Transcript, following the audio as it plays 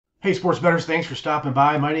Hey sports bettors, thanks for stopping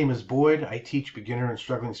by. My name is Boyd. I teach beginner and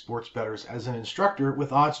struggling sports bettors as an instructor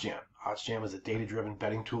with OddsJam. OddsJam is a data-driven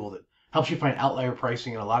betting tool that helps you find outlier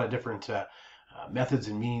pricing and a lot of different methods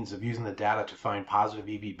and means of using the data to find positive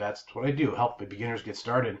EV bets. That's what I do, help beginners get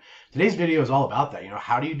started. Today's video is all about that.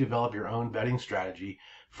 How do you develop your own betting strategy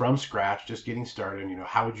from scratch, just getting started?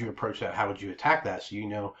 How would you approach that? How would you attack that so you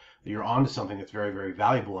know that you're onto something that's very, very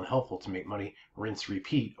valuable and helpful to make money, rinse,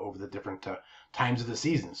 repeat over the different times of the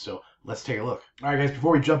season. So let's take a look. All right, guys,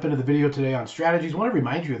 before we jump into the video today on strategies, I want to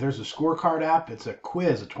remind you there's a scorecard app. It's a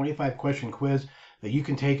quiz, a 25-question quiz that you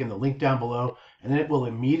can take in the link down below, and then it will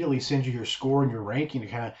immediately send you your score and your ranking to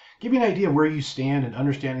kind of give you an idea of where you stand in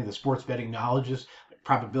understanding the sports betting knowledges,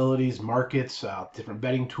 probabilities, markets, different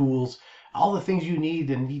betting tools, all the things you need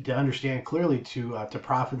to understand clearly to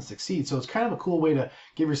profit and succeed. So it's kind of a cool way to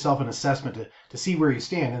give yourself an assessment to see where you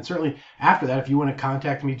stand. And certainly after that, if you want to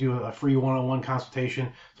contact me, do a free one-on-one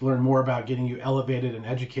consultation to learn more about getting you elevated and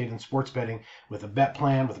educated in sports betting with a bet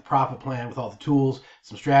plan, with a profit plan, with all the tools,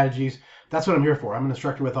 some strategies. That's what I'm here for. I'm an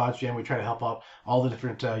instructor with OddsJam. We try to help out all the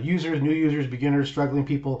different users, new users, beginners, struggling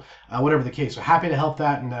people, whatever the case. So happy to help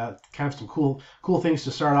that, and kind of some cool things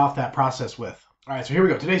to start off that process with. All right, so here we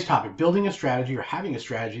go. Today's topic: building a strategy or having a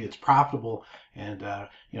strategy that's profitable and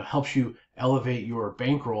helps you elevate your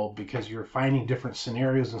bankroll because you're finding different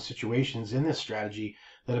scenarios and situations in this strategy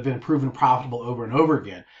that have been proven profitable over and over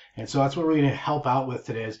again. And so that's what we're going to help out with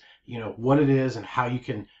today is what it is and how you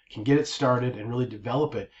can get it started and really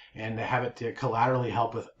develop it and have it to collaterally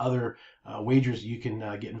help with other wagers you can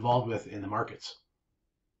get involved with in the markets.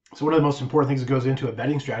 So one of the most important things that goes into a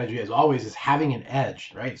betting strategy, as always, is having an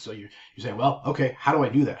edge, right? So you're saying, well, okay, how do I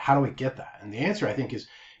do that? How do I get that? And the answer, I think, is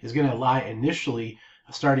going to lie initially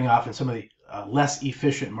starting off in some of the less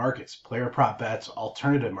efficient markets, player prop bets,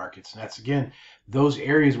 alternative markets. And that's, again, those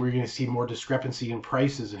areas where you're going to see more discrepancy in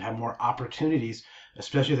prices and have more opportunities,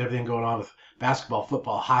 especially with everything going on with basketball,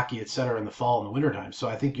 football, hockey, et cetera, in the fall and the wintertime. So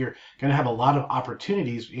I think you're going to have a lot of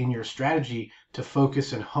opportunities in your strategy to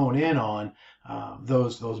focus and hone in on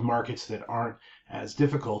those markets that aren't as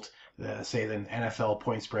difficult, say, than NFL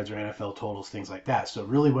point spreads or NFL totals, things like that. So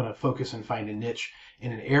really want to focus and find a niche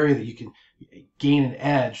in an area that you can gain an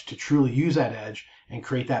edge to truly use that edge and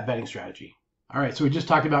create that betting strategy. All right, so we just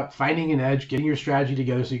talked about finding an edge, getting your strategy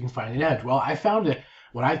together so you can find an edge. Well, I found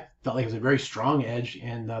what I felt like was a very strong edge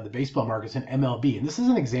in the baseball markets in MLB. And this is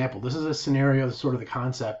an example. This is a scenario, sort of the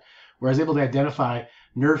concept, where I was able to identify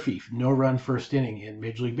NRFI, no run first inning, in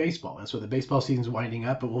Major League Baseball. And so the baseball season's winding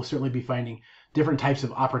up, but we'll certainly be finding different types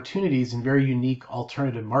of opportunities in very unique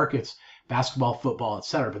alternative markets, basketball, football,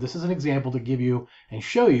 etc. But this is an example to give you and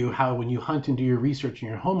show you how when you hunt and do your research and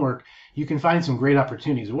your homework, you can find some great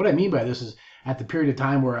opportunities. And what I mean by this is at the period of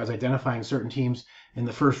time where I was identifying certain teams in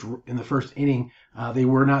the first inning, they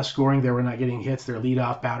were not scoring, they were not getting hits, their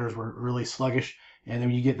leadoff batters were really sluggish. And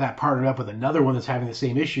then you get that partnered up with another one that's having the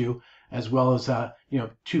same issue, as well as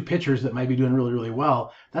two pitchers that might be doing really, really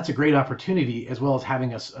well. That's a great opportunity, as well as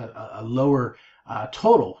having a lower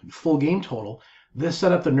total, full game total. This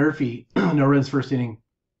set up the NRFI, no runs first inning,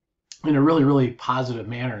 in a really, really positive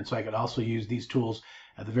manner. And so I could also use these tools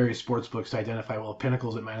at the various sports books to identify, well,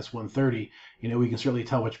 Pinnacle's at minus 130. We can certainly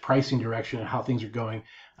tell which pricing direction and how things are going.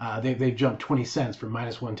 They've jumped 20 cents from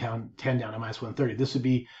minus 110 down to minus 130. This would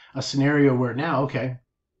be a scenario where now, okay,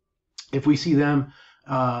 if we see them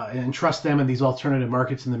and trust them in these alternative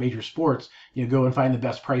markets in the major sports, go and find the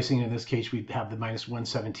best pricing. In this case, we'd have the minus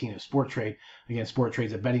 117 at Sport Trade. Again, Sport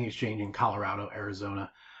Trade's a betting exchange in Colorado,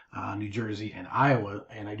 Arizona, New Jersey, and Iowa.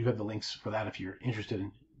 And I do have the links for that if you're interested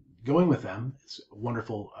in going with them. It's a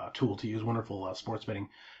wonderful tool to use, wonderful sports betting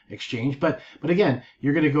exchange. But again,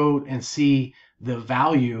 you're going to go and see the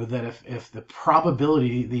value that if the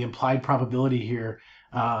probability, the implied probability here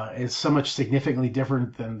is so much significantly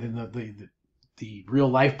different than the real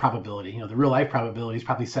life probability. The real life probability is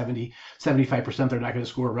probably 75% they're not going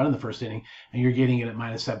to score a run in the first inning, and you're getting it at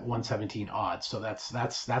minus 117 odds. So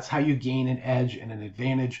that's how you gain an edge and an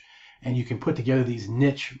advantage. And you can put together these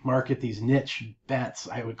niche these niche bets,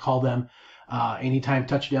 I would call them, anytime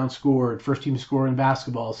touchdown scored, first team score in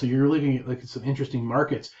basketball. So you're looking at some interesting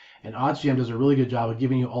markets. And OddsJam does a really good job of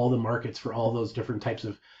giving you all the markets for all those different types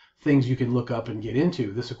of things you can look up and get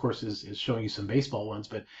into. This, of course, is showing you some baseball ones,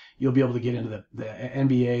 but you'll be able to get into the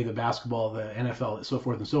NBA, the basketball, the NFL, so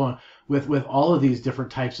forth and so on, with all of these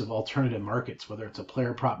different types of alternative markets, whether it's a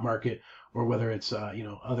player prop market or whether it's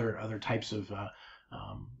other types of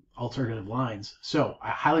alternative lines. So I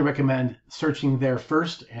highly recommend searching there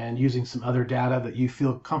first and using some other data that you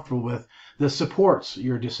feel comfortable with that supports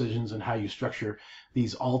your decisions and how you structure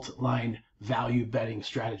these alt line value betting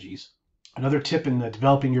strategies. Another tip in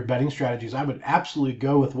developing your betting strategies, I would absolutely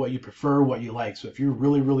go with what you prefer, what you like. So if you're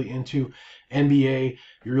really, really into NBA,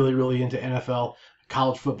 you're really, really into NFL,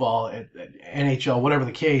 college football, NHL, whatever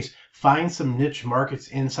the case, find some niche markets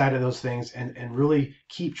inside of those things and really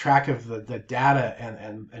keep track of the data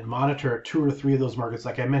and monitor two or three of those markets.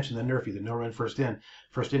 Like I mentioned, the NERFI, the no run first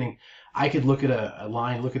inning. I could look at a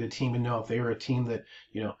line, look at a team and know if they were a team that,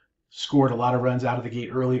 scored a lot of runs out of the gate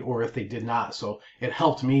early or if they did not. So it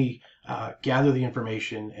helped me gather the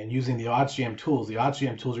information, and using the OddsJam tools. The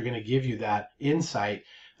OddsJam tools are going to give you that insight,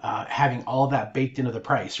 having all of that baked into the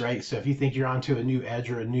price, right? So if you think you're onto a new edge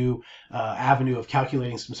or a new avenue of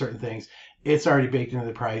calculating some certain things, it's already baked into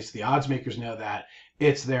the price. The odds makers know that.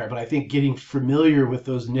 It's there. But I think getting familiar with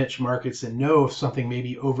those niche markets and know if something may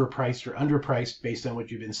be overpriced or underpriced based on what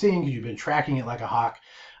you've been seeing, because you've been tracking it like a hawk,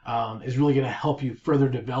 is really going to help you further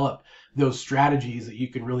develop those strategies that you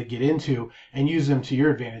can really get into and use them to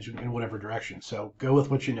your advantage in whatever direction. So go with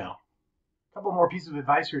what you know. A couple more pieces of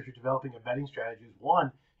advice here if you're developing a betting strategy is,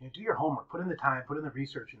 one, do your homework, put in the time, put in the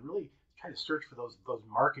research, and really try to search for those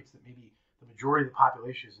markets that maybe the majority of the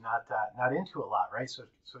population is not into a lot, right? So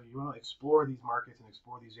you want to explore these markets and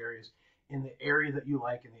explore these areas in the area that you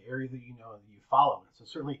like, in the area that you know and that you follow. And so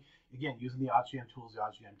certainly, again, using the OddsJam tools, the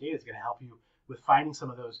OddsJam data is going to help you with finding some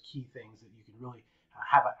of those key things that you can really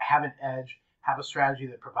have an edge, have a strategy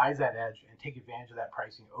that provides that edge, and take advantage of that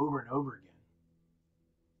pricing over and over again.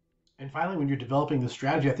 And finally, when you're developing this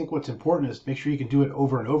strategy, I think what's important is to make sure you can do it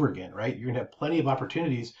over and over again, right? You're going to have plenty of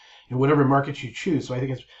opportunities in whatever markets you choose. So I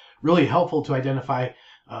think it's really helpful to identify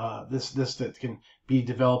this that can be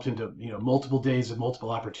developed into multiple days of multiple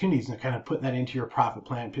opportunities, and kind of putting that into your profit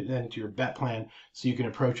plan, putting that into your bet plan, so you can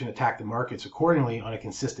approach and attack the markets accordingly on a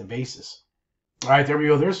consistent basis. All right, there we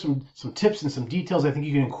go. There's some tips and some details I think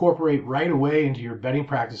you can incorporate right away into your betting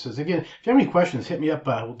practices. Again, if you have any questions, hit me up.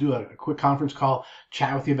 We'll do a quick conference call,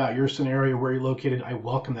 chat with you about your scenario, where you're located. I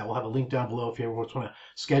welcome that. We'll have a link down below if you ever want to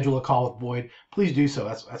schedule a call with Boyd. Please do so.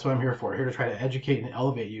 That's what I'm here for. Here to try to educate and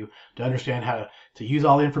elevate you to understand how to use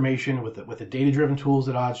all the information with the data-driven tools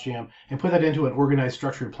at OddsJam and put that into an organized,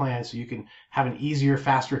 structured plan so you can have an easier,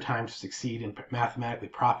 faster time to succeed and mathematically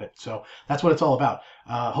profit. So that's what it's all about.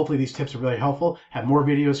 Hopefully these tips are really helpful. Have more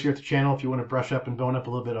videos here at the channel if you want to brush up and bone up a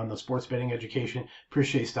little bit on the sports betting education.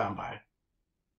 Appreciate you stopping by.